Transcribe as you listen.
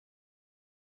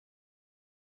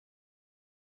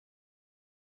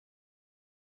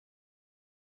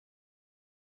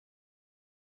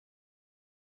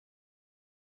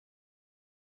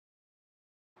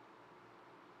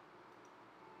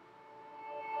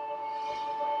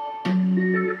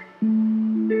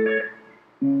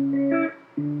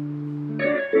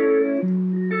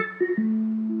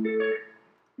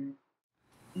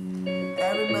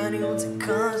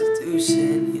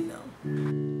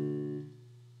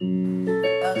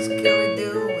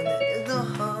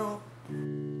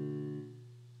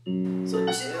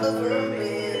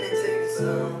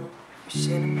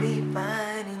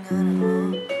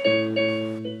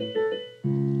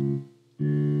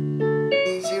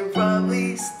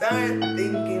we start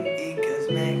thinking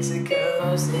because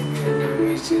Mexico's thinking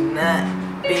we should not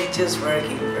be just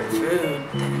working for food.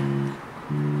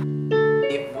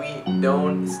 If we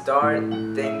don't start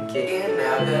thinking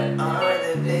now that all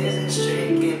the business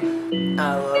shrinking,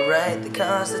 I will write the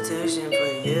Constitution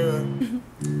for you.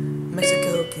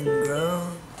 Mexico can grow.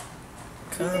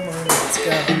 Come on, let's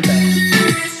go.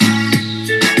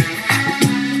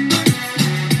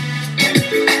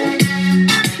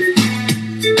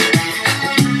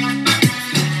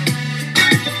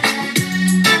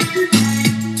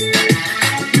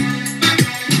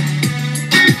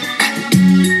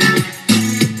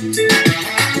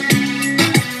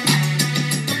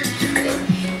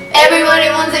 Everybody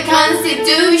wants a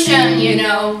constitution, you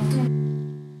know.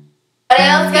 What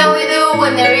else can we do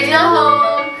when there is no home?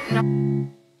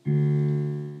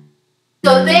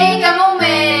 So take a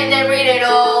moment and read it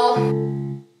all.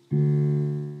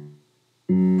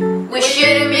 We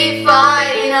shouldn't be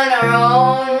fighting on our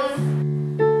own.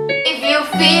 If you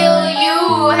feel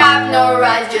you have no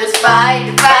rights, just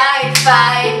fight, fight,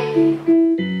 fight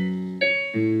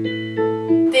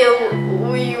till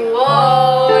we won.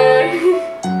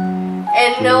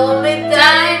 And only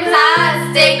time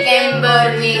has taken,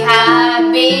 but we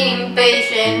have been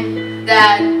patient.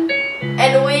 That,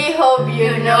 and we hope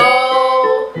you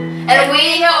know, and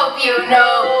we hope you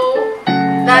know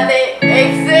that the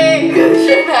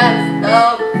execution has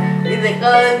stopped in the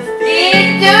Constitution,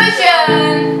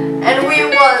 and we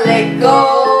won't let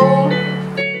go.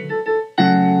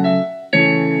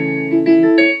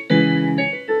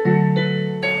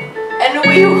 And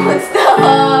we won't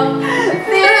stop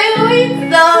till it's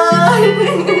done.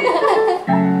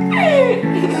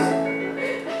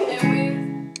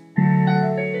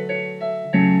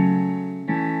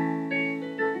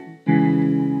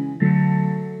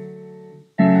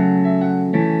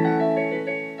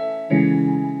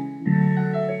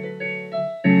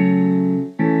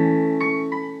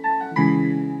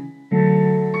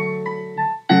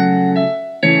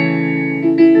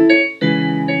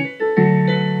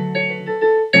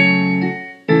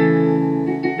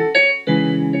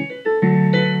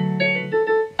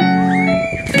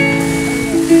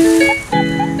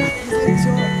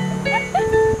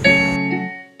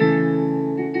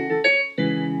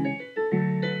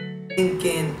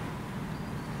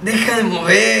 Deja de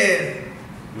mover.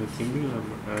 Me tiembla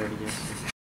la... A ver, ya sé.